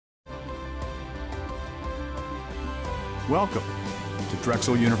Welcome to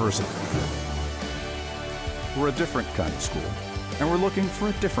Drexel University. We're a different kind of school, and we're looking for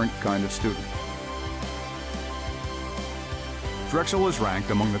a different kind of student. Drexel is ranked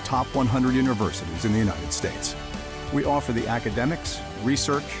among the top 100 universities in the United States. We offer the academics,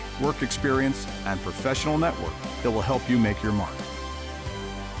 research, work experience, and professional network that will help you make your mark.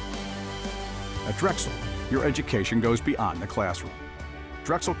 At Drexel, your education goes beyond the classroom.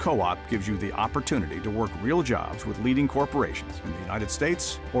 Drexel Co-op gives you the opportunity to work real jobs with leading corporations in the United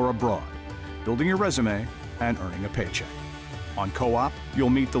States or abroad, building your resume and earning a paycheck. On Co-op, you'll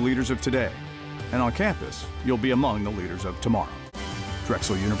meet the leaders of today, and on campus, you'll be among the leaders of tomorrow.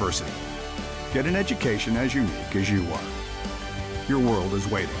 Drexel University. Get an education as unique as you are. Your world is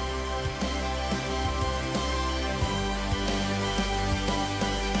waiting.